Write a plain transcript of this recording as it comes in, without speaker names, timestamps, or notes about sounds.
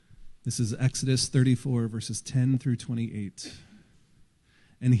This is Exodus 34, verses 10 through 28.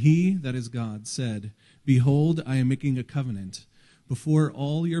 And he, that is God, said, Behold, I am making a covenant before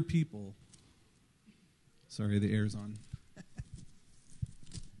all your people. Sorry, the air's on.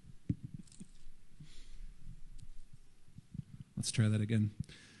 Let's try that again.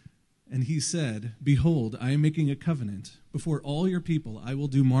 And he said, Behold, I am making a covenant. Before all your people I will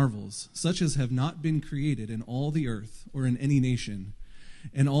do marvels, such as have not been created in all the earth or in any nation.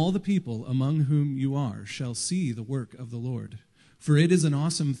 And all the people among whom you are shall see the work of the Lord. For it is an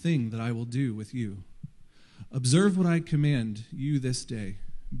awesome thing that I will do with you. Observe what I command you this day.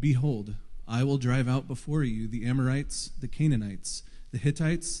 Behold, I will drive out before you the Amorites, the Canaanites, the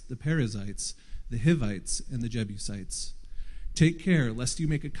Hittites, the Perizzites, the Hivites, and the Jebusites. Take care lest you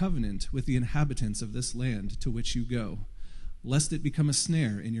make a covenant with the inhabitants of this land to which you go, lest it become a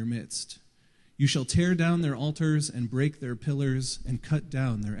snare in your midst. You shall tear down their altars and break their pillars and cut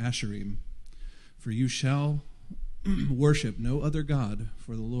down their asherim. For you shall worship no other God,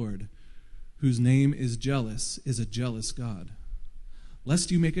 for the Lord, whose name is jealous, is a jealous God.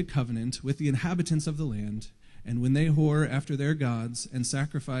 Lest you make a covenant with the inhabitants of the land, and when they whore after their gods and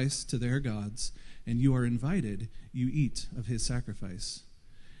sacrifice to their gods, and you are invited, you eat of his sacrifice.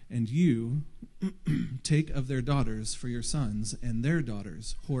 And you take of their daughters for your sons, and their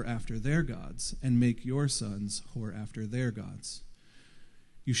daughters whore after their gods, and make your sons whore after their gods.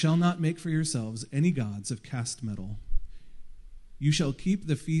 You shall not make for yourselves any gods of cast metal. You shall keep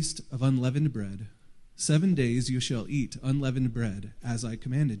the feast of unleavened bread. 7 days you shall eat unleavened bread, as I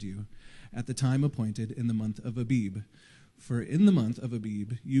commanded you, at the time appointed in the month of Abib. For in the month of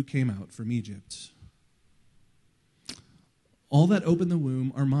Abib you came out from Egypt. All that open the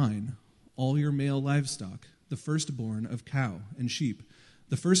womb are mine, all your male livestock, the firstborn of cow and sheep,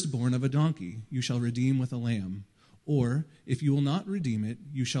 the firstborn of a donkey you shall redeem with a lamb. Or, if you will not redeem it,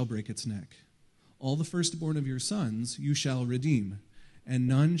 you shall break its neck. All the firstborn of your sons you shall redeem, and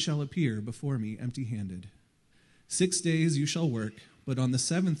none shall appear before me empty-handed. 6 days you shall work, but on the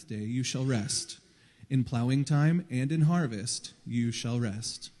 7th day you shall rest. In plowing time and in harvest you shall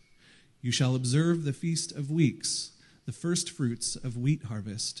rest. You shall observe the feast of weeks, the first fruits of wheat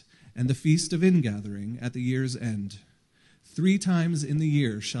harvest, and the feast of ingathering at the year's end. 3 times in the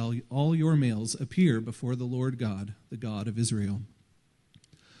year shall all your males appear before the Lord God, the God of Israel.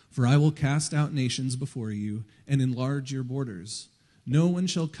 For I will cast out nations before you and enlarge your borders. No one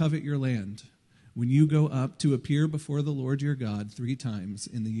shall covet your land when you go up to appear before the Lord your God 3 times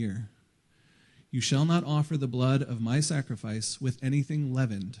in the year. You shall not offer the blood of my sacrifice with anything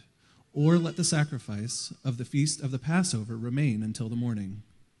leavened, or let the sacrifice of the feast of the Passover remain until the morning.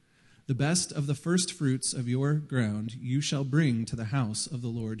 The best of the first fruits of your ground you shall bring to the house of the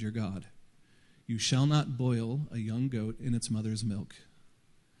Lord your God. You shall not boil a young goat in its mother's milk.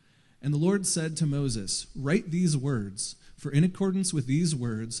 And the Lord said to Moses, Write these words, for in accordance with these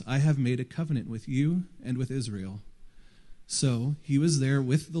words I have made a covenant with you and with Israel. So he was there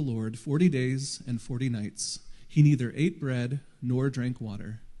with the Lord 40 days and 40 nights. He neither ate bread nor drank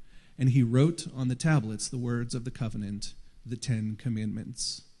water. And he wrote on the tablets the words of the covenant, the 10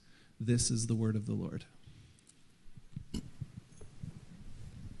 Commandments. This is the word of the Lord.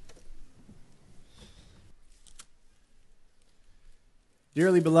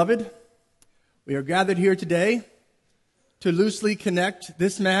 Dearly beloved, we are gathered here today to loosely connect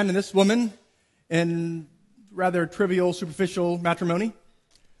this man and this woman in rather trivial, superficial matrimony.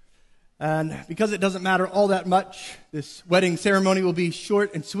 And because it doesn't matter all that much, this wedding ceremony will be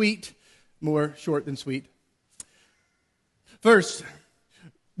short and sweet, more short than sweet. First,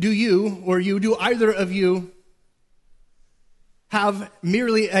 do either of you have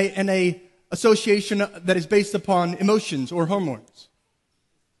merely an association that is based upon emotions or hormones?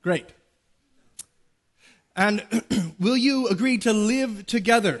 Great. And will you agree to live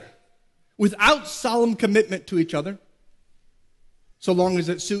together without solemn commitment to each other, so long as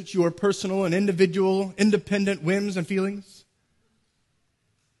it suits your personal and individual, independent whims and feelings?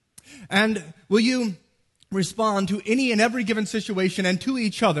 And will you respond to any and every given situation and to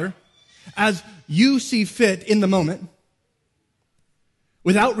each other as you see fit in the moment,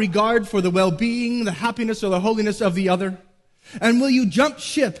 without regard for the well-being, the happiness, or the holiness of the other? And will you jump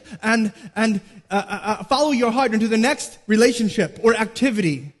ship and follow your heart into the next relationship or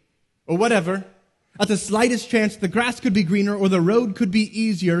activity or whatever at the slightest chance the grass could be greener or the road could be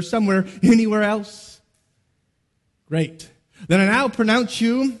easier somewhere, anywhere else? Great. Then I now pronounce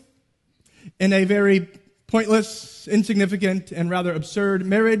you in a very pointless, insignificant, and rather absurd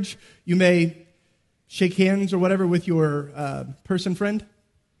marriage. You may shake hands or whatever with your person friend.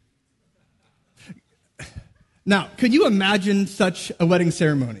 Now, could you imagine such a wedding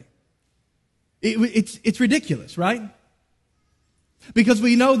ceremony? It's ridiculous, right? Because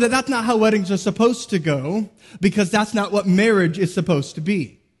we know that that's not how weddings are supposed to go, because that's not what marriage is supposed to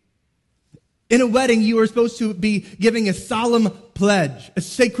be. In a wedding, you are supposed to be giving a solemn pledge, a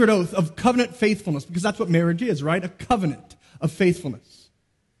sacred oath of covenant faithfulness, because that's what marriage is, right? A covenant of faithfulness,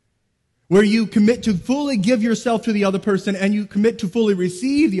 where you commit to fully give yourself to the other person and you commit to fully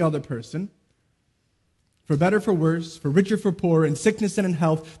receive the other person, for better, for worse, for richer, for poorer, in sickness and in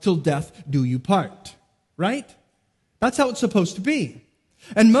health, till death do you part, right? That's how it's supposed to be.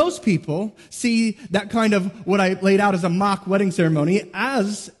 And most people see that kind of what I laid out as a mock wedding ceremony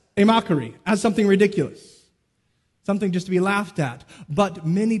as a mockery, as something ridiculous, something just to be laughed at. But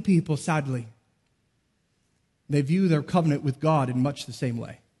many people, sadly, they view their covenant with God in much the same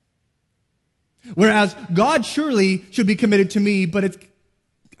way. Whereas God surely should be committed to me, but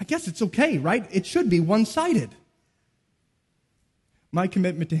I guess it's okay, right? It should be one-sided. My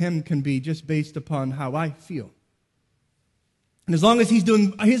commitment to him can be just based upon how I feel. And as long as he's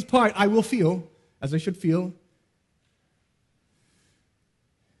doing his part, I will feel as I should feel.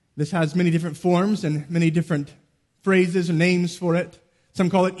 This has many different forms and many different phrases and names for it. Some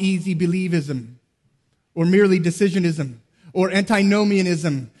call it easy believism, or merely decisionism, or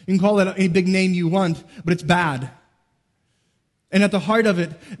antinomianism. You can call it any big name you want, but it's bad. And at the heart of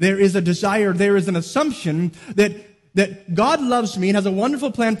it, there is a desire, there is an assumption that God loves me and has a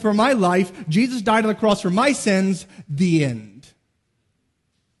wonderful plan for my life. Jesus died on the cross for my sins, the end.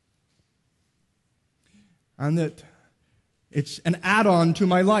 And that it's an add-on to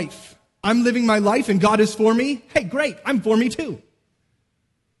my life. I'm living my life and God is for me. Hey, great, I'm for me too.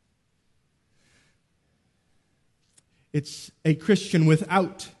 It's a Christian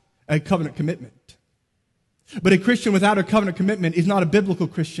without a covenant commitment. But a Christian without a covenant commitment is not a biblical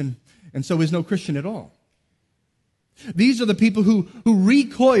Christian, and so is no Christian at all. These are the people who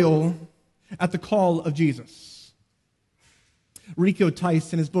recoil at the call of Jesus. Rico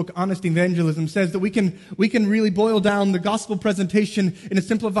Tice, in his book Honest Evangelism, says that we can really boil down the gospel presentation in a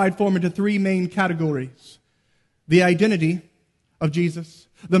simplified form into three main categories: the identity of Jesus,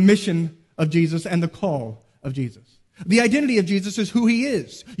 the mission of Jesus, and the call of Jesus. The identity of Jesus is who he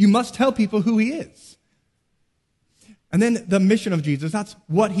is. You must tell people who he is. And then the mission of Jesus, that's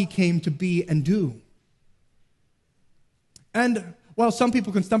what he came to be and do. And while some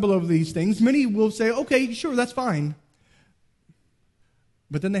people can stumble over these things, many will say, okay, sure, that's fine.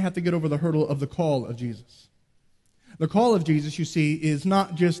 But then they have to get over the hurdle of the call of Jesus. The call of Jesus, you see, is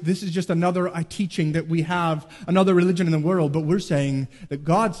not just, this is just another teaching that we have, another religion in the world, but we're saying that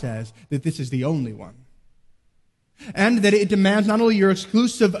God says that this is the only one. And that it demands not only your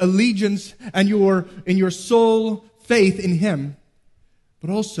exclusive allegiance and your soul faith in him, but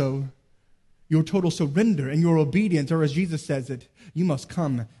also your total surrender and your obedience, or as Jesus says it, you must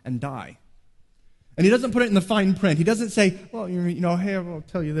come and die. And he doesn't put it in the fine print. He doesn't say, well, hey, I'll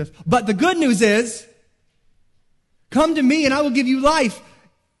tell you this. But the good news is, come to me and I will give you life.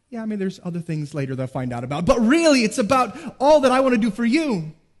 Yeah, there's other things later that I'll find out about. But really, it's about all that I want to do for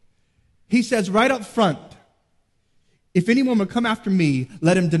you. He says right up front, if anyone will come after me,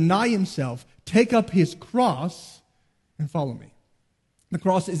 let him deny himself, take up his cross, and follow me. The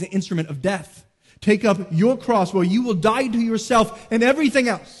cross is an instrument of death. Take up your cross where you will die to yourself and everything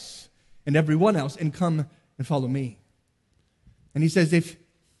else and everyone else, and come and follow me. And he says, if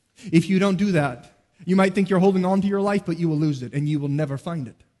you don't do that, you might think you're holding on to your life, but you will lose it and you will never find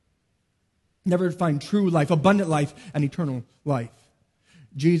it. Never find true life, abundant life, and eternal life.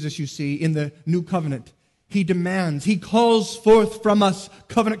 Jesus, you see, in the new covenant, he demands, he calls forth from us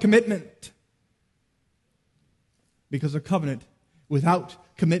covenant commitment. Because a covenant without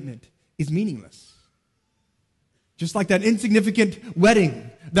commitment is meaningless. Just like that insignificant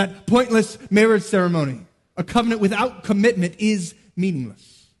wedding, that pointless marriage ceremony, a covenant without commitment is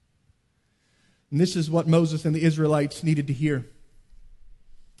meaningless. And this is what Moses and the Israelites needed to hear.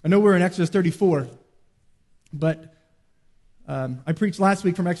 I know we're in Exodus 34, but I preached last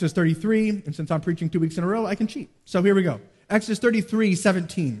week from Exodus 33, and since I'm preaching 2 weeks in a row, I can cheat. So here we go. Exodus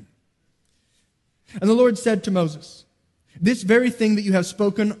 33:17. And the Lord said to Moses, this very thing that you have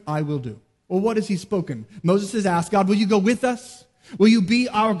spoken, I will do. Well, what has he spoken? Moses has asked, God, will you go with us? Will you be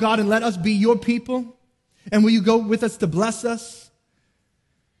our God and let us be your people? And will you go with us to bless us?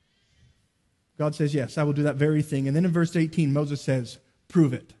 God says, yes, I will do that very thing. And then in verse 18, Moses says,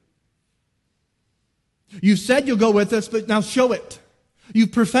 prove it. You said you'll go with us, but now show it.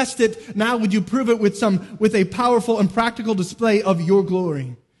 You've professed it. Now would you prove it with a powerful and practical display of your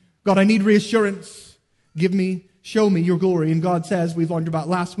glory? God, I need reassurance. Show me your glory. And God says, we've learned about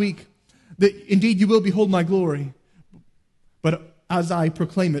last week, that indeed you will behold my glory, but as I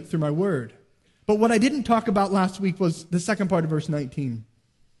proclaim it through my word. But what I didn't talk about last week was the second part of verse 19,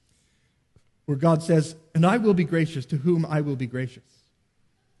 where God says, "And I will be gracious to whom I will be gracious,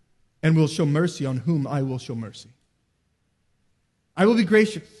 and will show mercy on whom I will show mercy." I will be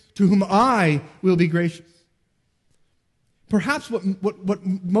gracious to whom I will be gracious. Perhaps what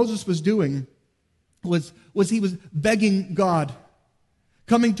Moses was doing was he was begging God,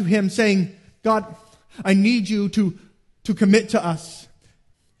 coming to him saying, "God, I need you to commit to us.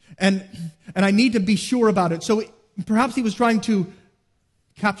 And I need to be sure about it." So perhaps he was trying to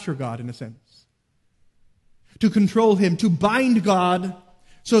capture God in a sense, to control him, to bind God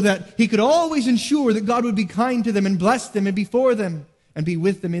so that he could always ensure that God would be kind to them and bless them and be for them and be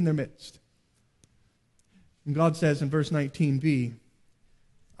with them in their midst. And God says in verse 19b,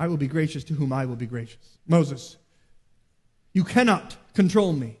 "I will be gracious to whom I will be gracious." Moses, you cannot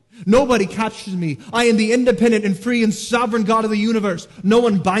control me. Nobody captures me. I am the independent and free and sovereign God of the universe. No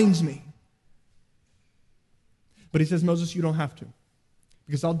one binds me. But he says, Moses, you don't have to,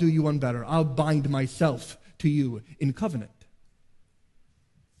 because I'll do you one better. I'll bind myself to you in covenant.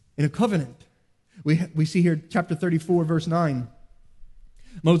 In a covenant. We see here chapter 34, verse 9.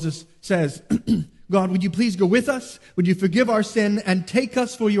 Moses says, "God, would you please go with us? Would you forgive our sin and take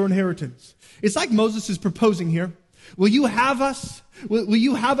us for your inheritance?" It's like Moses is proposing here. Will you have us? Will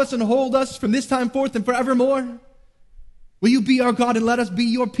you have us and hold us from this time forth and forevermore? Will you be our God and let us be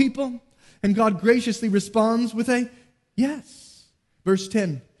your people? And God graciously responds with a yes. Verse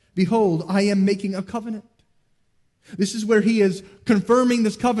 10, "Behold, I am making a covenant." This is where he is confirming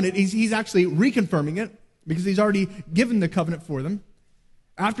this covenant. He's actually reconfirming it because he's already given the covenant for them.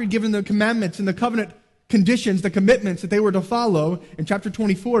 After he'd given the commandments and the covenant conditions, the commitments that they were to follow, in chapter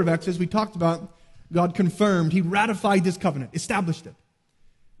 24 of Exodus, we talked about God confirmed, he ratified this covenant, established it.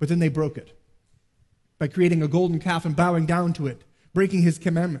 But then they broke it by creating a golden calf and bowing down to it, breaking his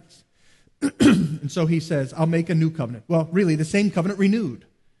commandments. And so he says, "I'll make a new covenant." Well, really, the same covenant renewed.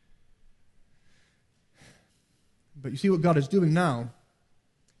 But you see what God is doing now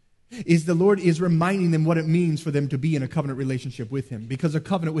is the Lord is reminding them what it means for them to be in a covenant relationship with him, because a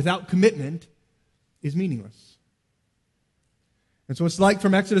covenant without commitment is meaningless. And so it's like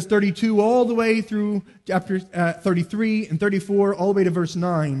from Exodus 32 all the way through chapter 33 and 34, all the way to verse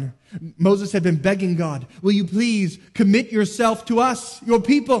 9. Moses had been begging God, "Will you please commit yourself to us, your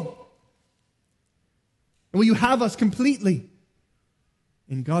people? And will you have us completely?"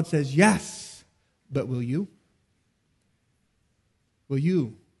 And God says, "Yes, but will you? Will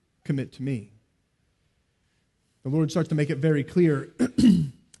you commit to me?" The Lord starts to make it very clear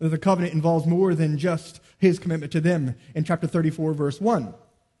that the covenant involves more than just his commitment to them. In chapter 34, verse 1,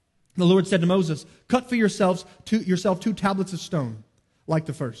 the Lord said to Moses, "Cut for yourself 2 tablets of stone, like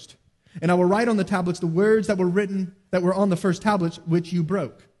the first. And I will write on the tablets the words that were on the first tablets, which you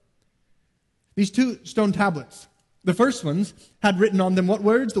broke." These 2 stone tablets, the first ones had written on them what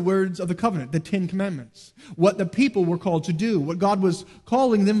words? The words of the covenant, the 10 commandments. What the people were called to do, what God was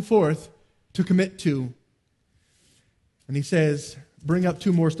calling them forth to commit to. And he says, "Bring up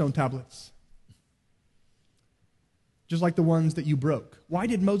 2 more stone tablets, just like the ones that you broke." Why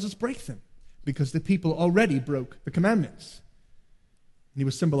did Moses break them? Because the people already broke the commandments. And he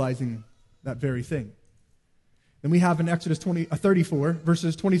was symbolizing that very thing. Then we have in Exodus 34,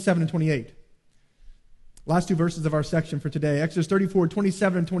 verses 27 and 28. Last 2 verses of our section for today. Exodus 34,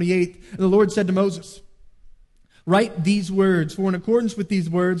 27 and 28. And the Lord said to Moses, "Write these words, for in accordance with these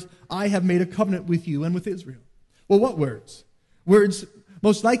words, I have made a covenant with you and with Israel." Well, what words? Words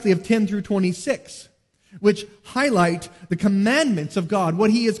most likely of 10 through 26, which highlight the commandments of God, what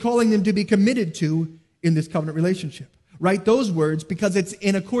he is calling them to be committed to in this covenant relationship. Write those words because it's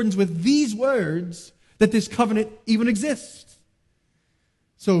in accordance with these words that this covenant even exists.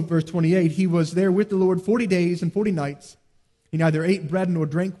 So, verse 28, he was there with the Lord 40 days and 40 nights. He neither ate bread nor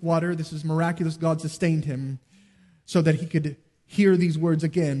drank water. This is miraculous. God sustained him so that he could hear these words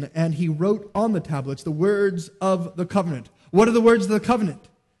again. And he wrote on the tablets the words of the covenant. What are the words of the covenant?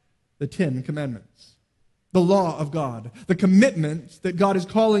 The 10 commandments. The law of God. The commitments that God is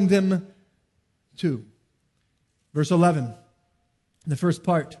calling them to. Verse 11. The first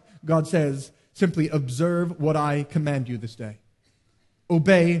part, God says, simply observe what I command you this day.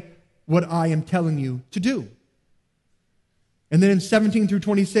 Obey what I am telling you to do. And then in 17 through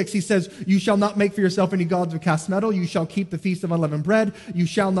 26, he says, you shall not make for yourself any gods of cast metal. You shall keep the feast of unleavened bread. You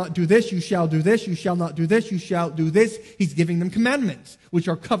shall not do this. You shall do this. You shall not do this. You shall do this. He's giving them commandments, which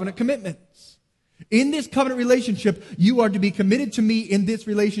are covenant commitments. In this covenant relationship, you are to be committed to me in this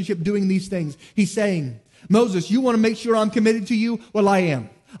relationship doing these things. He's saying, Moses, you want to make sure I'm committed to you? Well, I am.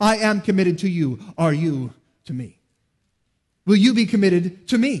 I am committed to you. Are you to me? Will you be committed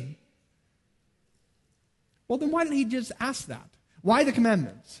to me? Well, then why didn't he just ask that? Why the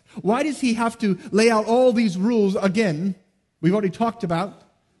commandments? Why does he have to lay out all these rules again? We've already talked about.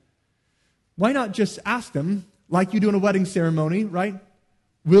 Why not just ask them like you do in a wedding ceremony, right?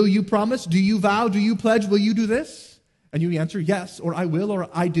 Will you promise? Do you vow? Do you pledge? Will you do this? And you answer yes, or I will, or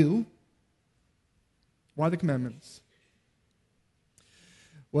I do. Why the commandments?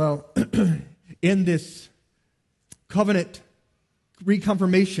 Well, in this covenant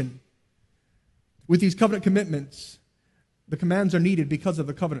reconfirmation, with these covenant commitments, the commands are needed because of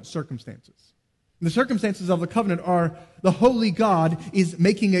the covenant circumstances. And the circumstances of the covenant are the holy God is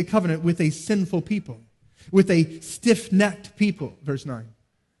making a covenant with a sinful people, with a stiff-necked people, verse 9.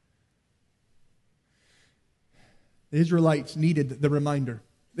 The Israelites needed the reminder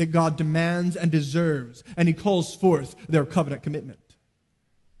that God demands and deserves, and he calls forth their covenant commitment.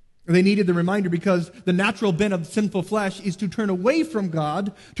 They needed the reminder because the natural bent of sinful flesh is to turn away from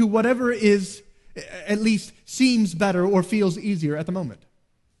God to whatever is, at least seems better or feels easier at the moment.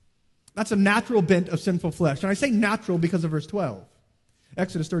 That's a natural bent of sinful flesh. And I say natural because of verse 12.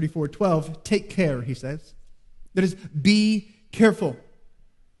 Exodus 34:12, take care, he says. That is, be careful,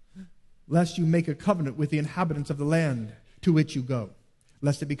 lest you make a covenant with the inhabitants of the land to which you go,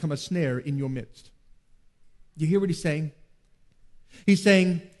 lest it become a snare in your midst. You hear what he's saying? He's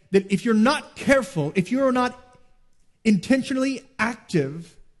saying that if you're not careful, if you're not intentionally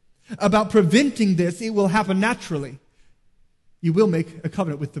active about preventing this, it will happen naturally. You will make a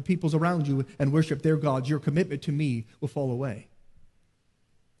covenant with the peoples around you and worship their gods. Your commitment to me will fall away.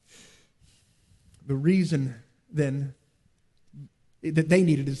 The reason, then, that they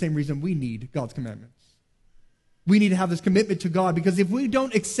needed is the same reason we need God's commandments. We need to have this commitment to God, because if we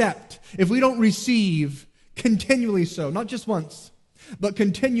don't accept, if we don't receive continually so, not just once, but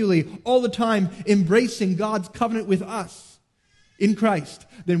continually, all the time, embracing God's covenant with us in Christ,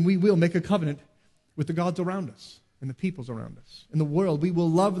 then we will make a covenant with the gods around us and the peoples around us. In the world, we will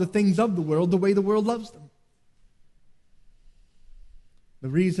love the things of the world the way the world loves them. The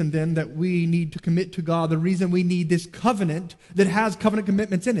reason then that we need to commit to God, the reason we need this covenant that has covenant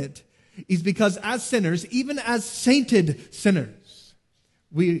commitments in it, is because as sinners, even as sainted sinners,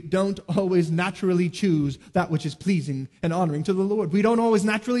 we don't always naturally choose that which is pleasing and honoring to the Lord. We don't always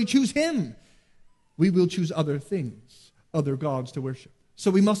naturally choose Him. We will choose other things, other gods to worship. So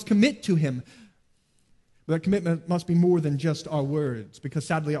we must commit to Him. But that commitment must be more than just our words, because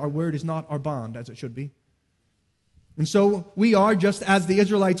sadly our word is not our bond as it should be. And so we are, just as the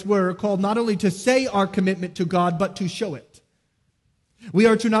Israelites were, called not only to say our commitment to God, but to show it. We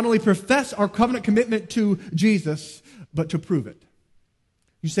are to not only profess our covenant commitment to Jesus, but to prove it.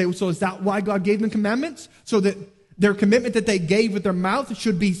 You say, so is that why God gave them commandments? So that their commitment that they gave with their mouth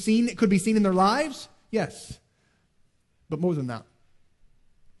should be seen, it could be seen in their lives? Yes. But more than that.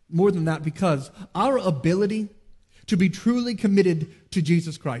 More than that, because our ability to be truly committed to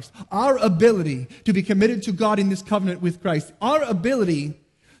Jesus Christ, our ability to be committed to God in this covenant with Christ, our ability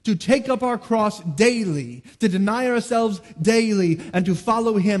to take up our cross daily, to deny ourselves daily, and to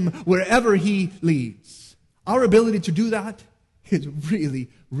follow Him wherever He leads, our ability to do that is really,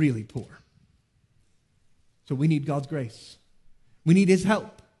 really poor. So we need God's grace. We need His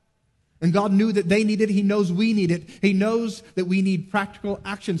help. And God knew that they needed it. He knows we need it. He knows that we need practical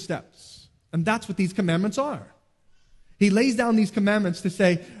action steps. And that's what these commandments are. He lays down these commandments to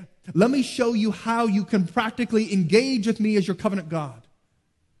say, let me show you how you can practically engage with me as your covenant God.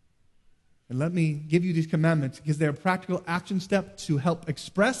 And let me give you these commandments because they're practical action steps to help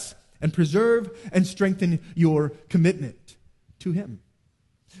express and preserve and strengthen your commitment to Him.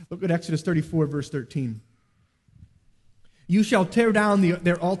 Look at Exodus 34, verse 13. You shall tear down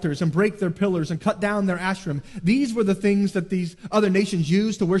their altars and break their pillars and cut down their Asherim. These were the things that these other nations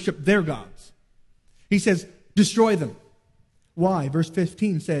used to worship their gods. He says, destroy them. Why? Verse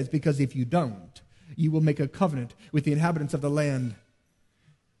 15 says, because if you don't, you will make a covenant with the inhabitants of the land.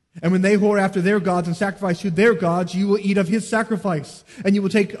 And when they whore after their gods and sacrifice to their gods, you will eat of his sacrifice. And you will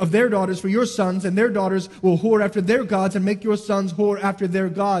take of their daughters for your sons, and their daughters will whore after their gods and make your sons whore after their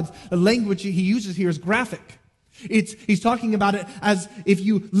gods. The language he uses here is graphic. He's talking about it as if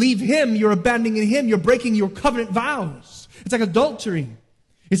you leave Him, you're abandoning Him, you're breaking your covenant vows. It's like adultery.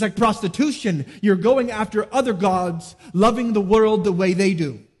 It's like prostitution. You're going after other gods, loving the world the way they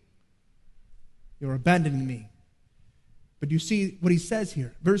do. You're abandoning me. But you see what he says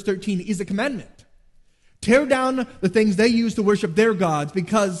here. Verse 13 is a commandment. Tear down the things they use to worship their gods,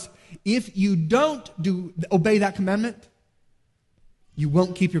 because if you don't obey that commandment, you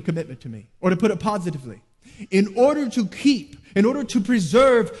won't keep your commitment to me. Or to put it positively, in order to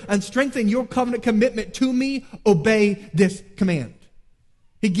preserve and strengthen your covenant commitment to me, obey this command.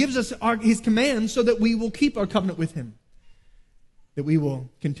 He gives us his commands so that we will keep our covenant with him, that we will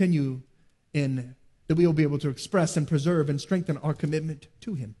continue that we will be able to express and preserve and strengthen our commitment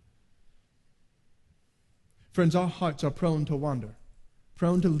to him. Friends, our hearts are prone to wander,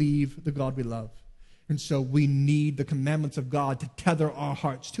 prone to leave the God we love. And so we need the commandments of God to tether our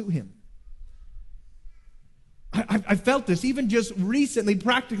hearts to him. I felt this even just recently,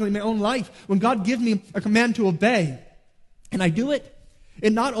 practically in my own life, when God gives me a command to obey, and I do it.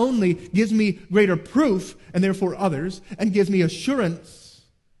 It not only gives me greater proof, and therefore others, and gives me assurance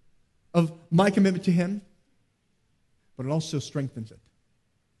of my commitment to him, but it also strengthens it.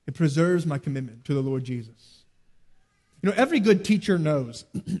 It preserves my commitment to the Lord Jesus. You know, every good teacher knows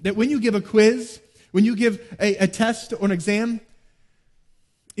that when you give a quiz, when you give a test or an exam,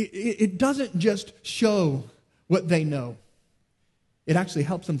 it doesn't just show what they know. It actually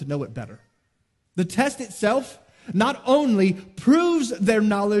helps them to know it better. The test itself not only proves their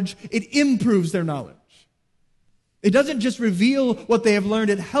knowledge, it improves their knowledge. It doesn't just reveal what they have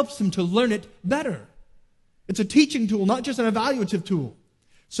learned, it helps them to learn it better. It's a teaching tool, not just an evaluative tool.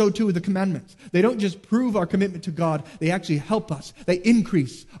 So too with the commandments. They don't just prove our commitment to God, they actually help us. They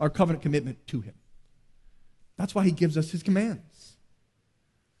increase our covenant commitment to him. That's why he gives us his commands.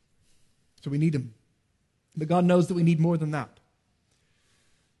 So we need him. But God knows that we need more than that.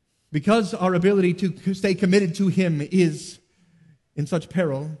 Because our ability to stay committed to him is in such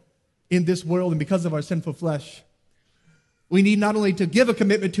peril in this world and because of our sinful flesh, we need not only to give a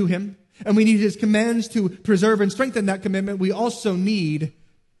commitment to him, and we need his commands to preserve and strengthen that commitment, we also need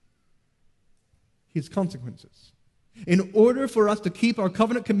his consequences. In order for us to keep our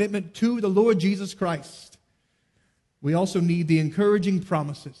covenant commitment to the Lord Jesus Christ, we also need the encouraging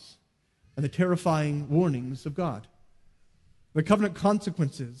promises and the terrifying warnings of God. The covenant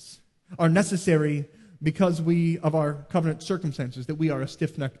consequences are necessary because of our covenant circumstances, that we are a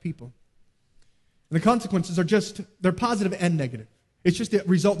stiff-necked people. And the consequences they're positive and negative. It's just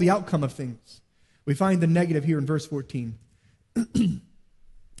the outcome of things. We find the negative here in verse 14.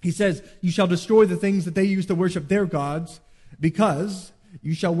 He says, you shall destroy the things that they used to worship their gods, because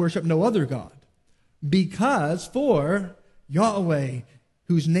you shall worship no other God. Because for Yahweh,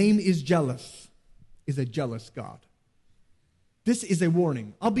 whose name is jealous, is a jealous God. This is a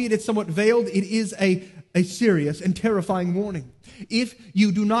warning. Albeit it's somewhat veiled, it is a serious and terrifying warning. If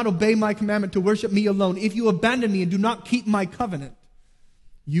you do not obey my commandment to worship me alone, if you abandon me and do not keep my covenant,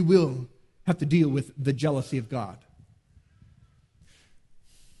 you will have to deal with the jealousy of God.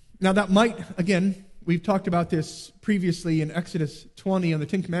 Now that might, again, we've talked about this previously in Exodus 20 on the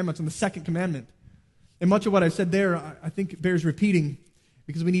Ten Commandments, on the second commandment. And much of what I said there, I think it bears repeating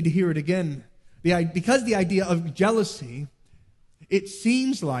because we need to hear it again. Because the idea of jealousy, it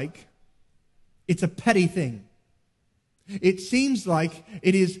seems like it's a petty thing. It seems like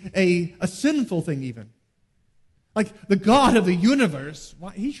it is a sinful thing even. Like the God of the universe,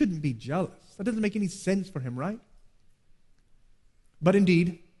 he shouldn't be jealous. That doesn't make any sense for him, right? But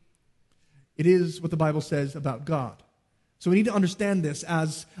indeed, it is what the Bible says about God. So we need to understand this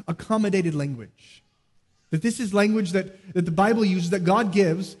as accommodated language. That this is language that the Bible uses, that God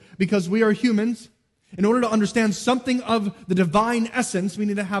gives, because we are humans. In order to understand something of the divine essence, we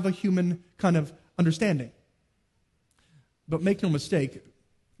need to have a human kind of understanding. But make no mistake,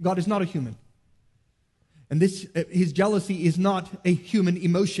 God is not a human. And his jealousy is not a human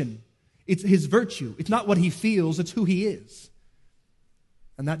emotion. It's his virtue. It's not what he feels, it's who he is.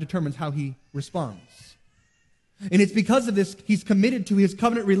 And that determines how he responds. And it's because of this, he's committed to his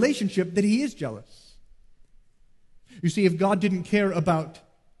covenant relationship that he is jealous. You see, if God didn't care about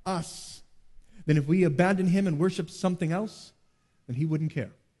us, then if we abandon him and worship something else, then he wouldn't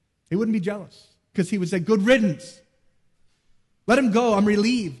care. He wouldn't be jealous because he would say, good riddance. Let him go, I'm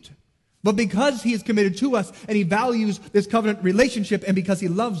relieved. But because he is committed to us and he values this covenant relationship and because he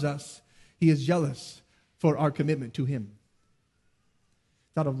loves us, he is jealous for our commitment to him.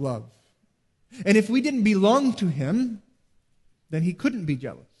 It's out of love. And if we didn't belong to him, then he couldn't be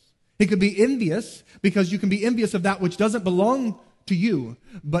jealous. He could be envious because you can be envious of that which doesn't belong to you.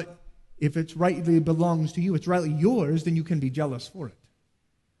 But if it rightly belongs to you, it's rightly yours, then you can be jealous for it.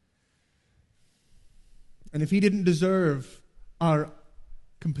 And if he didn't deserve our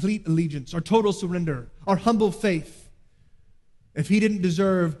complete allegiance, our total surrender, our humble faith, if he didn't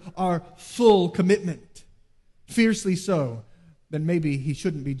deserve our full commitment, fiercely so, then maybe he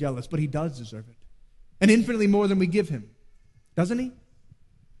shouldn't be jealous, but he does deserve it. And infinitely more than we give him. Doesn't he?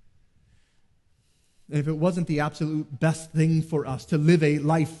 And if it wasn't the absolute best thing for us to live a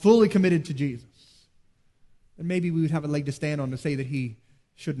life fully committed to Jesus, then maybe we would have a leg to stand on to say that he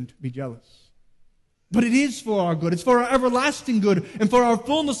shouldn't be jealous. But it is for our good. It's for our everlasting good and for our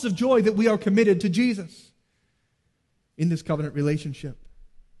fullness of joy that we are committed to Jesus in this covenant relationship.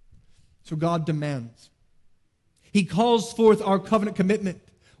 So God demands. He calls forth our covenant commitment,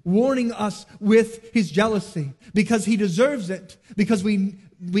 warning us with His jealousy because He deserves it, because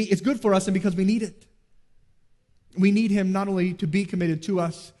it's good for us and because we need it. We need Him not only to be committed to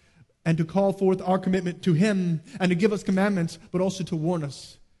us and to call forth our commitment to Him and to give us commandments, but also to warn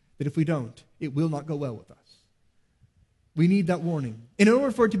us that if we don't, it will not go well with us. We need that warning. And in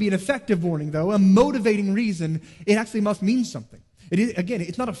order for it to be an effective warning, though, a motivating reason, it actually must mean something.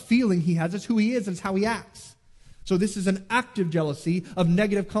 It's not a feeling He has, it's who He is, and it's how He acts. So this is an active jealousy of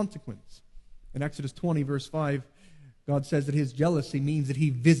negative consequence. In Exodus 20, verse 5, God says that His jealousy means that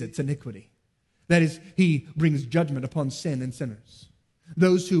He visits iniquity. That is, He brings judgment upon sin and sinners.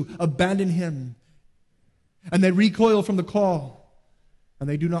 Those who abandon Him and they recoil from the call and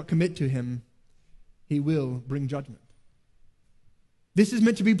they do not commit to Him, He will bring judgment. This is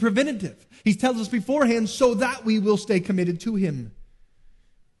meant to be preventative. He tells us beforehand so that we will stay committed to Him.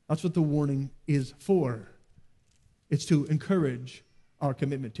 That's what the warning is for. It's to encourage our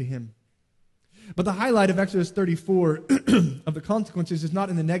commitment to Him. But the highlight of Exodus 34 of the consequences is not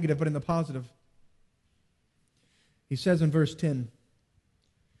in the negative, but in the positive. He says in verse 10,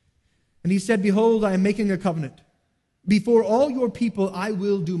 "And He said, Behold, I am making a covenant. Before all your people I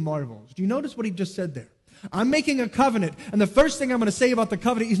will do marvels." Do you notice what He just said there? I'm making a covenant, and the first thing I'm going to say about the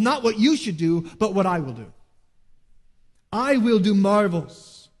covenant is not what you should do, but what I will do. I will do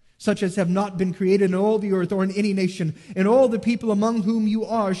marvels, such as have not been created in all the earth or in any nation, and all the people among whom you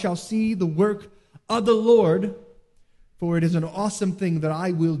are shall see the work of the Lord, for it is an awesome thing that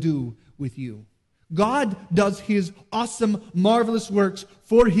I will do with you. God does His awesome, marvelous works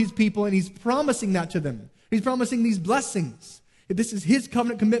for His people, and He's promising that to them. He's promising these blessings. This is His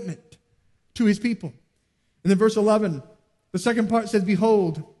covenant commitment to His people. And then verse 11, the second part says,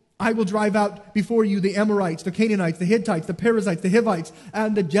 "Behold, I will drive out before you the Amorites, the Canaanites, the Hittites, the Perizzites, the Hivites,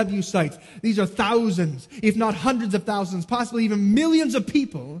 and the Jebusites." These are thousands, if not hundreds of thousands, possibly even millions of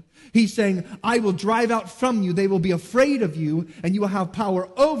people. He's saying, I will drive out from you. They will be afraid of you, and you will have power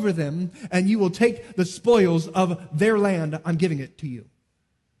over them, and you will take the spoils of their land. I'm giving it to you.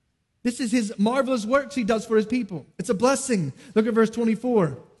 This is His marvelous works He does for His people. It's a blessing. Look at verse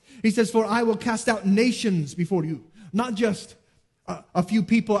 24. He says, "For I will cast out nations before you." Not just a few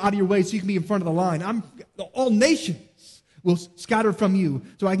people out of your way so you can be in front of the line. All nations will scatter from you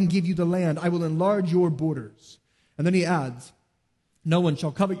so I can give you the land. I will enlarge your borders. And then He adds, "No one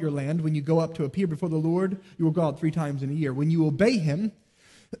shall covet your land when you go up to appear before the Lord your God 3 times in a year. When you obey Him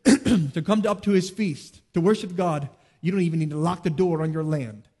to come up to His feast, to worship God, you don't even need to lock the door on your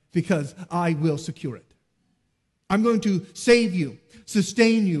land because I will secure it. I'm going to save you,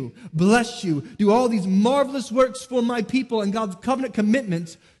 sustain you, bless you, do all these marvelous works for my people." And God's covenant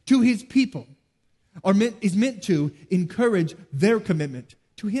commitments to His people is meant to encourage their commitment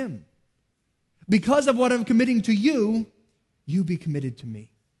to Him. Because of what I'm committing to you, you be committed to me.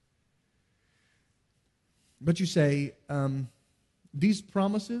 But you say, these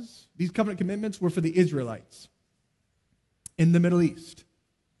promises, these covenant commitments were for the Israelites in the Middle East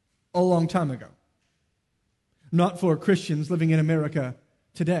a long time ago. Not for Christians living in America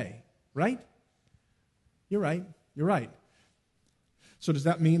today, right? You're right. You're right. So does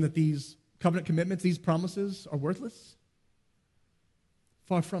that mean that these covenant commitments, these promises are worthless?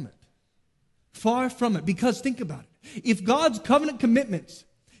 Far from it. Far from it. Because think about it. If God's covenant commitments,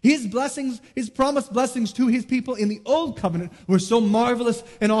 His blessings, His promised blessings to His people in the old covenant were so marvelous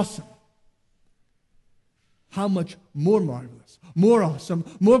and awesome, how much more marvelous, more awesome,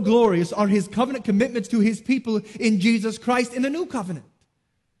 more glorious are His covenant commitments to His people in Jesus Christ in the new covenant.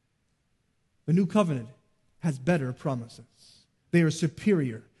 The new covenant has better promises. They are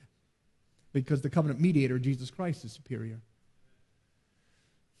superior because the covenant mediator, Jesus Christ, is superior.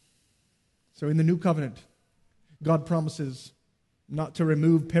 So in the new covenant, God promises not to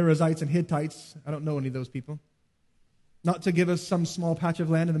remove Perizzites and Hittites. I don't know any of those people. Not to give us some small patch of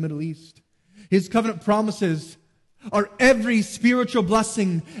land in the Middle East. His covenant promises are every spiritual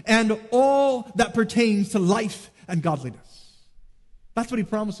blessing and all that pertains to life and godliness. That's what He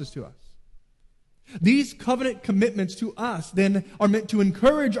promises to us. These covenant commitments to us then are meant to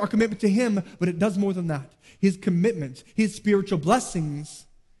encourage our commitment to Him, but it does more than that. His commitments, His spiritual blessings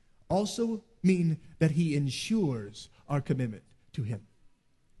also mean that He ensures our commitment to Him.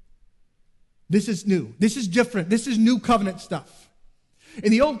 This is new. This is different. This is new covenant stuff.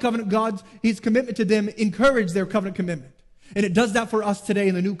 In the old covenant, His commitment to them encouraged their covenant commitment. And it does that for us today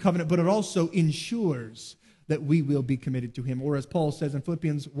in the new covenant, but it also ensures that we will be committed to Him. Or as Paul says in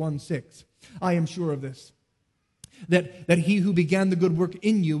Philippians 1:6, I am sure of this, that he who began the good work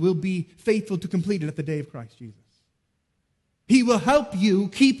in you will be faithful to complete it at the day of Christ Jesus. He will help you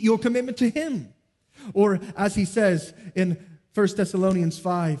keep your commitment to him. Or as he says in 1 Thessalonians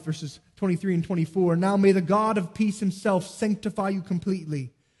 5, verses 23 and 24, now may the God of peace himself sanctify you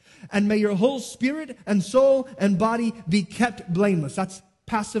completely, and may your whole spirit and soul and body be kept blameless. That's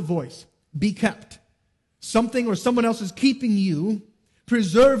passive voice. Be kept. Something or someone else is keeping you,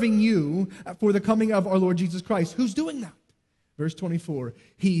 preserving you for the coming of our Lord Jesus Christ. Who's doing that? Verse 24,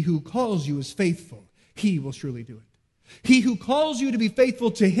 he who calls you is faithful. He will surely do it. He who calls you to be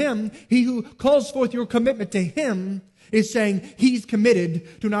faithful to him, he who calls forth your commitment to him, is saying he's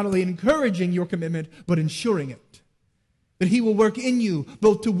committed to not only encouraging your commitment, but ensuring it. That he will work in you,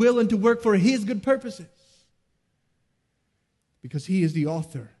 both to will and to work for his good purposes. Because he is the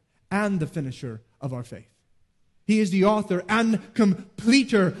author and the finisher of our faith. He is the author and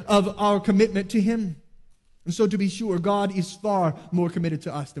completer of our commitment to him. And so to be sure, God is far more committed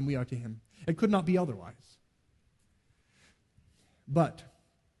to us than we are to him. It could not be otherwise. But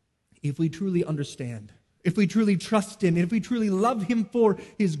if we truly understand, if we truly trust in, if we truly love him for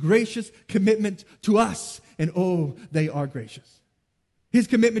his gracious commitment to us, and oh, they are gracious. His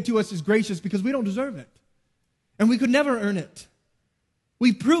commitment to us is gracious because we don't deserve it. And we could never earn it.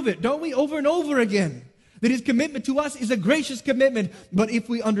 We prove it, don't we, over and over again, that his commitment to us is a gracious commitment. But if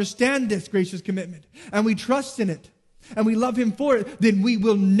we understand this gracious commitment, and we trust in it, and we love him for it, then we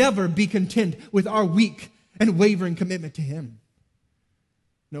will never be content with our weak and wavering commitment to him.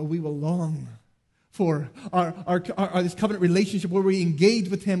 No, we will long for our this covenant relationship where we engage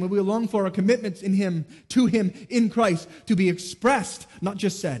with him, where we will long for our commitments in him, to him, in Christ, to be expressed, not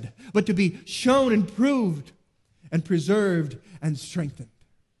just said, but to be shown and proved and preserved and strengthened.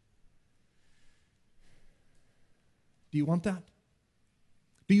 Do you want that?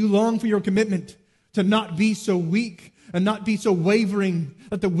 Do you long for your commitment to not be so weak and not be so wavering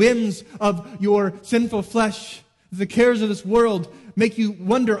that the whims of your sinful flesh, the cares of this world, make you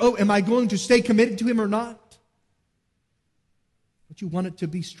wonder, oh, am I going to stay committed to him or not? Don't you want it to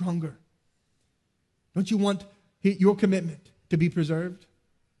be stronger? Don't you want your commitment to be preserved?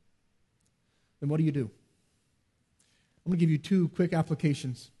 Then what do? I'm going to give you two quick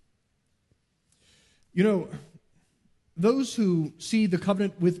applications. You know, those who see the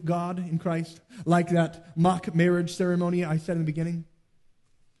covenant with God in Christ, like that mock marriage ceremony I said in the beginning,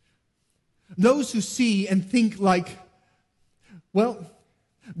 those who see and think like, well,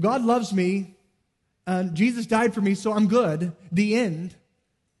 God loves me, and Jesus died for me, so I'm good, the end.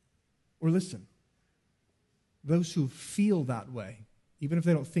 Or listen, those who feel that way, even if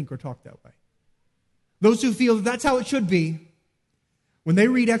they don't think or talk that way, those who feel that's how it should be, when they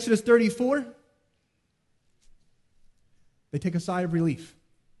read Exodus 34, they take a sigh of relief.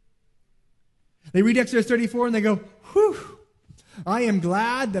 They read Exodus 34 and they go, whew, I am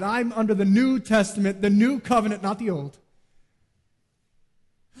glad that I'm under the New Testament, the new covenant, not the old.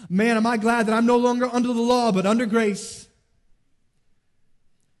 Man, am I glad that I'm no longer under the law, but under grace.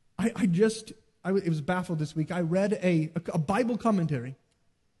 I was baffled this week. I read a Bible commentary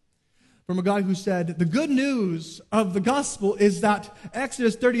from a guy who said, the good news of the gospel is that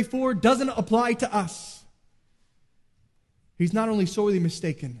Exodus 34 doesn't apply to us. He's not only sorely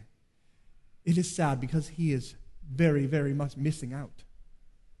mistaken, it is sad because he is very, very much missing out.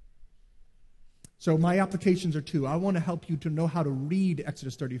 So my applications are two. I want to help you to know how to read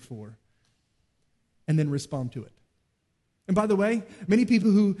Exodus 34 and then respond to it. And by the way, many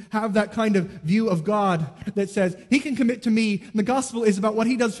people who have that kind of view of God that says, he can commit to me, and the gospel is about what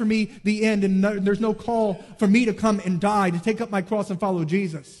he does for me, the end, and there's no call for me to come and die, to take up my cross and follow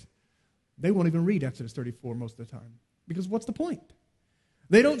Jesus. They won't even read Exodus 34 most of the time. Because what's the point?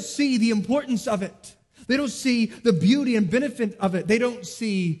 They don't see the importance of it. They don't see the beauty and benefit of it. They don't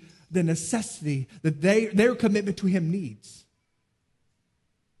see the necessity that their commitment to him needs.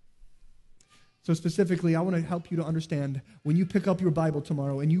 So specifically, I want to help you to understand when you pick up your Bible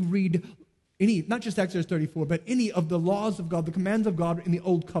tomorrow and you read any, not just Exodus 34, but any of the laws of God, the commands of God in the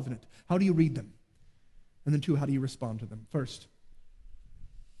Old Covenant. How do you read them? And then two, how do you respond to them? First,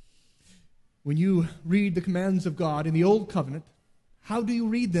 when you read the commands of God in the Old Covenant, how do you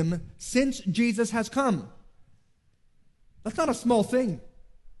read them since Jesus has come? That's not a small thing.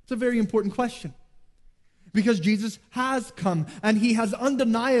 It's a very important question. Because Jesus has come, and he has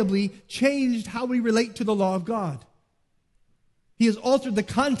undeniably changed how we relate to the law of God. He has altered the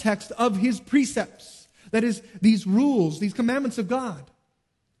context of his precepts. That is, these rules, these commandments of God.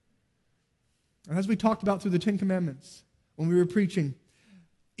 And as we talked about through the Ten Commandments, when we were preaching,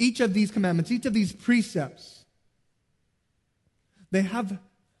 each of these commandments, each of these precepts, they have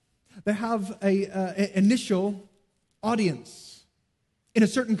they have a initial audience in a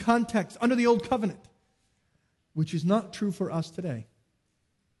certain context under the Old Covenant, which is not true for us today.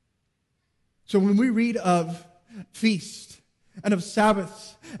 So when we read of feasts and of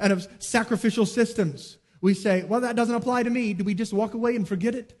Sabbaths and of sacrificial systems, we say, well, that doesn't apply to me. Do we just walk away and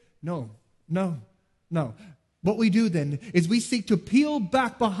forget it? No. What we do then is we seek to peel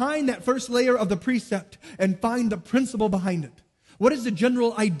back behind that first layer of the precept and find the principle behind it. What is the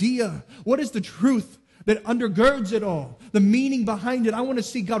general idea? What is the truth that undergirds it all? The meaning behind it. I want to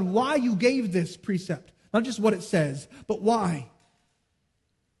see, God, why you gave this precept. Not just what it says, but why.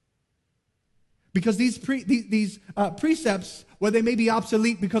 Because these precepts, where they may be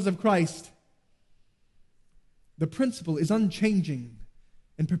obsolete because of Christ, the principle is unchanging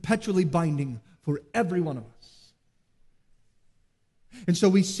and perpetually binding for every one of us. And so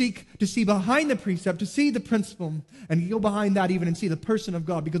we seek to see behind the precept, to see the principle, and go behind that even and see the person of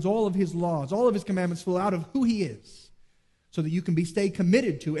God, because all of His laws, all of His commandments flow out of who He is, so that you can stay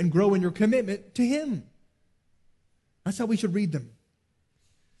committed to and grow in your commitment to Him. That's how we should read them.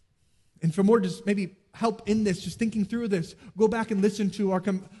 And for more just maybe help in this, just thinking through this, go back and listen to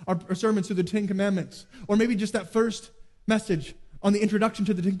our sermons through the Ten Commandments, or maybe just that first message on the introduction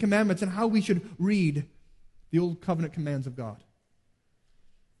to the Ten Commandments and how we should read the Old Covenant commands of God.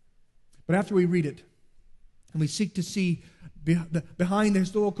 But after we read it, and we seek to see behind the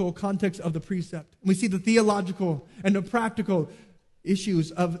historical context of the precept, and we see the theological and the practical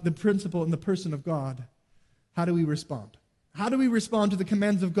issues of the principle and the person of God, how do we respond? How do we respond to the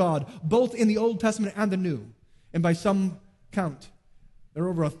commands of God, both in the Old Testament and the New? And by some count, there are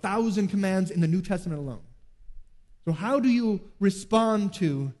over 1,000 commands in the New Testament alone. So how do you respond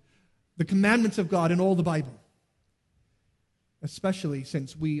to the commandments of God in all the Bible? Especially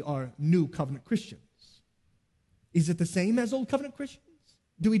since we are New Covenant Christians. Is it the same as Old Covenant Christians?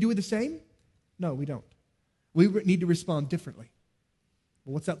 Do we do it the same? No, we don't. We need to respond differently.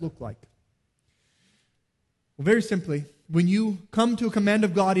 Well, what's that look like? Well, very simply, when you come to a command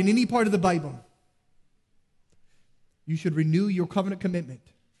of God in any part of the Bible, you should renew your covenant commitment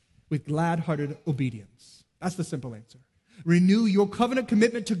with glad-hearted obedience. That's the simple answer. Renew your covenant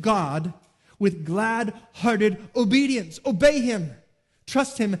commitment to God with glad-hearted obedience. Obey Him.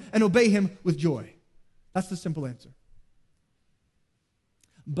 Trust Him and obey Him with joy. That's the simple answer.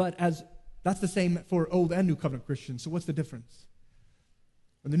 But that's the same for Old and New Covenant Christians. So what's the difference?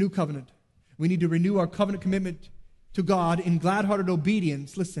 In the New Covenant, we need to renew our covenant commitment to God in glad-hearted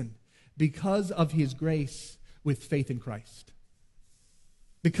obedience, listen, because of His grace with faith in Christ.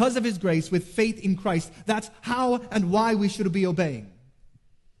 Because of His grace with faith in Christ. That's how and why we should be obeying.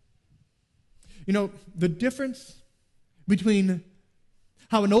 You know, the difference between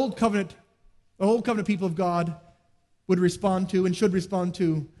how an old covenant people of God would respond to and should respond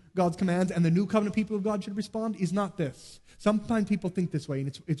to God's commands and the new covenant people of God should respond is not this. Sometimes people think this way,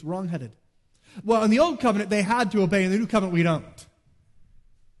 and it's wrong-headed. Well, in the old covenant, they had to obey. In the new covenant, we don't.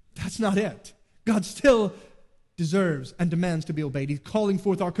 That's not it. God still deserves and demands to be obeyed. He's calling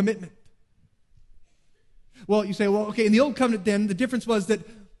forth our commitment. Well, you say, well, okay, in the old covenant then, the difference was that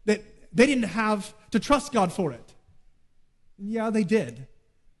they didn't have to trust God for it. Yeah, they did.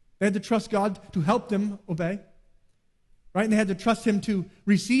 They had to trust God to help them obey. Right? And they had to trust Him to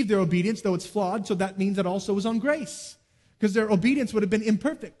receive their obedience, though it's flawed, so that means that also was on grace. Because their obedience would have been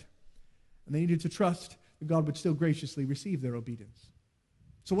imperfect. And they needed to trust that God would still graciously receive their obedience.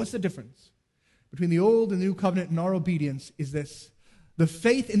 So what's the difference between the old and the new covenant and our obedience is this. The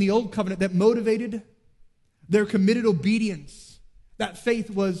faith in the old covenant that motivated their committed obedience. That faith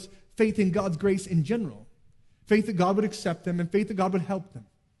was faith in God's grace in general. Faith that God would accept them and faith that God would help them.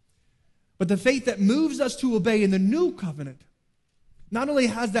 But the faith that moves us to obey in the new covenant not only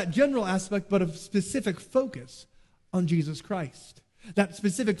has that general aspect, but a specific focus on Jesus Christ. That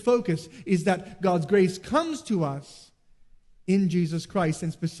specific focus is that God's grace comes to us in Jesus Christ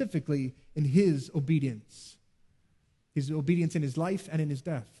and specifically in His obedience. His obedience in His life and in His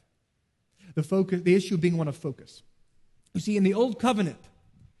death. The issue being one of focus. You see, in the Old Covenant,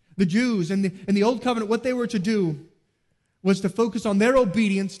 the Jews in the Old Covenant, what they were to do was to focus on their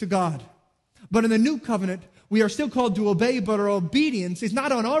obedience to God. But in the New Covenant, we are still called to obey, but our obedience is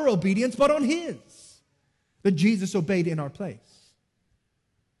not on our obedience, but on His. That Jesus obeyed in our place.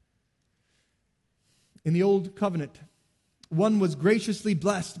 In the Old Covenant, one was graciously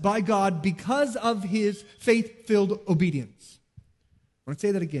blessed by God because of his faith-filled obedience. I want to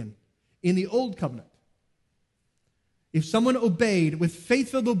say that again. In the Old Covenant, if someone obeyed with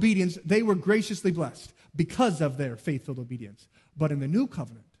faith-filled obedience, they were graciously blessed because of their faith-filled obedience. But in the New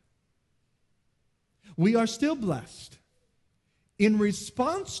Covenant, we are still blessed in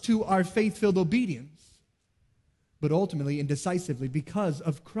response to our faith-filled obedience, but ultimately and decisively because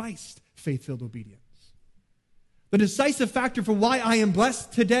of Christ's faith-filled obedience. The decisive factor for why I am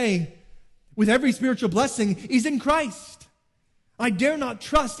blessed today with every spiritual blessing is in Christ. I dare not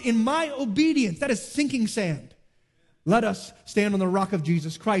trust in my obedience. That is sinking sand. Let us stand on the rock of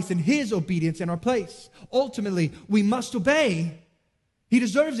Jesus Christ and His obedience in our place. Ultimately, we must obey. He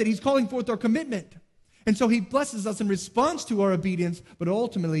deserves it. He's calling forth our commitment. And so He blesses us in response to our obedience, but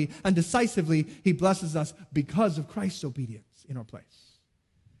ultimately and decisively, He blesses us because of Christ's obedience in our place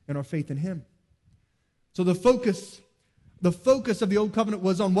and our faith in Him. So the focus of the Old Covenant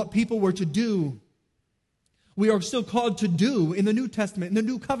was on what people were to do. We are still called to do in the New Testament, in the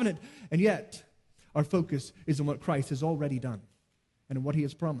New Covenant, and yet our focus is on what Christ has already done and on what He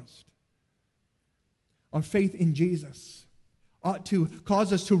has promised. Our faith in Jesus ought to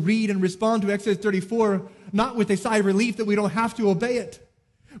cause us to read and respond to Exodus 34, not with a sigh of relief that we don't have to obey it,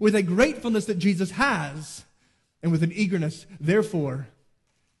 with a gratefulness that Jesus has, and with an eagerness, therefore,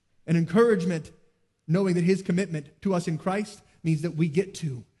 an encouragement, knowing that His commitment to us in Christ means that we get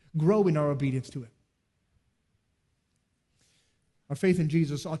to grow in our obedience to it. Our faith in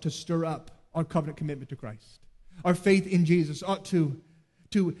Jesus ought to stir up our covenant commitment to Christ. Our faith in Jesus ought to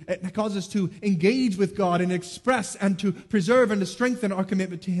cause us to engage with God and express and to preserve and to strengthen our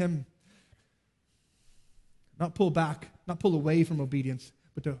commitment to Him. Not pull back, not pull away from obedience,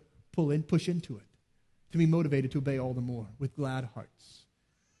 but to push into it. To be motivated to obey all the more with glad hearts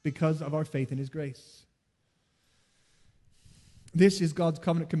because of our faith in His grace. This is God's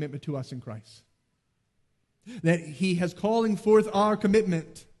covenant commitment to us in Christ. That He has calling forth our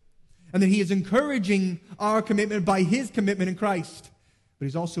commitment, and that He is encouraging our commitment by His commitment in Christ. But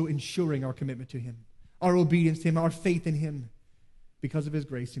He's also ensuring our commitment to Him, our obedience to Him, our faith in Him, because of His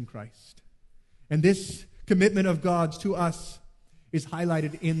grace in Christ. And this commitment of God's to us is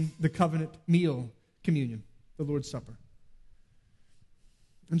highlighted in the covenant meal, communion, the Lord's Supper.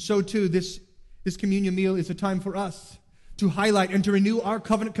 And so too, this communion meal is a time for us to highlight and to renew our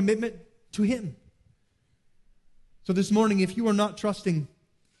covenant commitment to Him. So this morning, if you are not trusting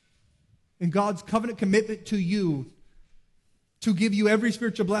in God's covenant commitment to you, to give you every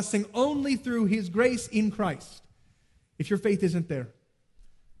spiritual blessing only through His grace in Christ, if your faith isn't there,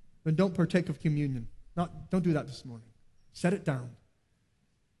 then don't partake of communion. Don't do that this morning. Set it down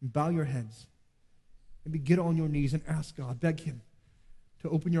and bow your heads. Maybe get on your knees and ask God, beg Him to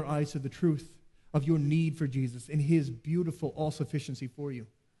open your eyes to the truth of your need for Jesus and His beautiful all-sufficiency for you.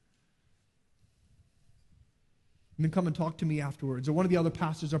 And then come and talk to me afterwards, or one of the other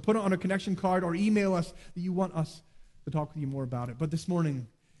pastors, or put it on a connection card, or email us that you want us to talk with you more about it. But this morning,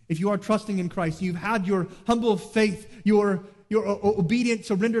 if you are trusting in Christ, you've had your humble faith, your obedient,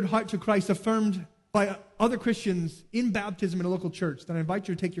 surrendered heart to Christ affirmed by other Christians in baptism in a local church, then I invite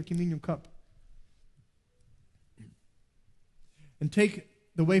you to take your communion cup and take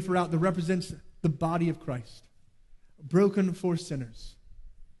the wafer out that represents the body of Christ, broken for sinners,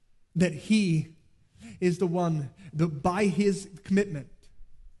 that He is the one that by His commitment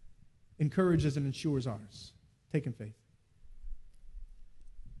encourages and ensures ours. Take in faith.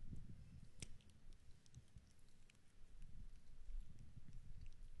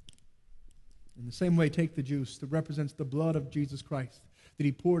 In the same way, take the juice that represents the blood of Jesus Christ that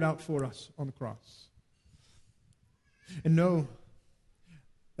He poured out for us on the cross. And know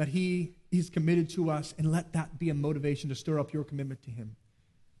that He is committed to us, and let that be a motivation to stir up your commitment to Him.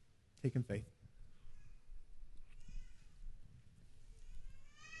 Take in faith.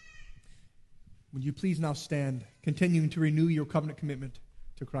 Would you please now stand, continuing to renew your covenant commitment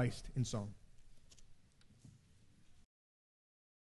to Christ in song?